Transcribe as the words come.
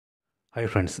Hi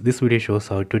friends, this video shows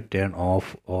how to turn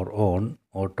off or on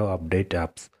auto update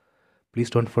apps. Please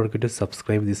don't forget to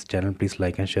subscribe this channel. Please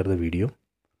like and share the video.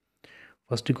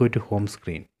 First go to home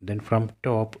screen. Then from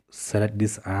top select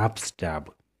this apps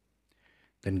tab.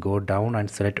 Then go down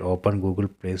and select open Google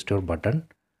Play Store button.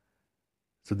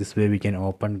 So this way we can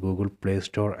open Google Play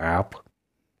Store app.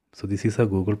 So this is a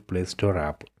Google Play Store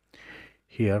app.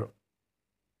 Here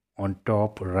on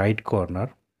top right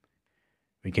corner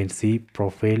we can see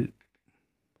profile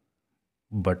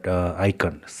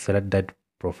icon. Select that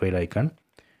profile icon,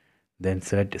 then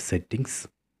select settings,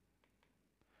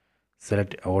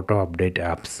 select auto update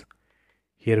apps.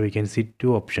 Here we can see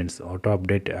two options: auto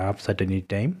update apps at any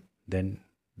time, then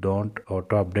don't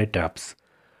auto update apps.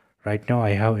 Right now I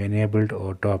have enabled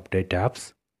auto update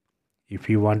apps. If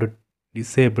you want to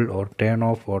disable or turn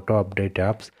off auto update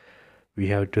apps, we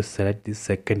have to select the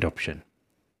second option.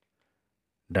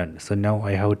 Done. So now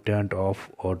I have turned off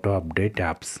auto update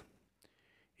apps.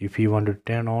 If you want to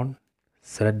turn on,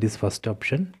 select this first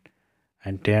option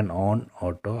and turn on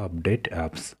auto update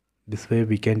apps. This way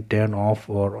we can turn off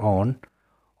or on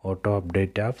auto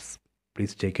update apps.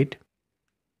 Please check it.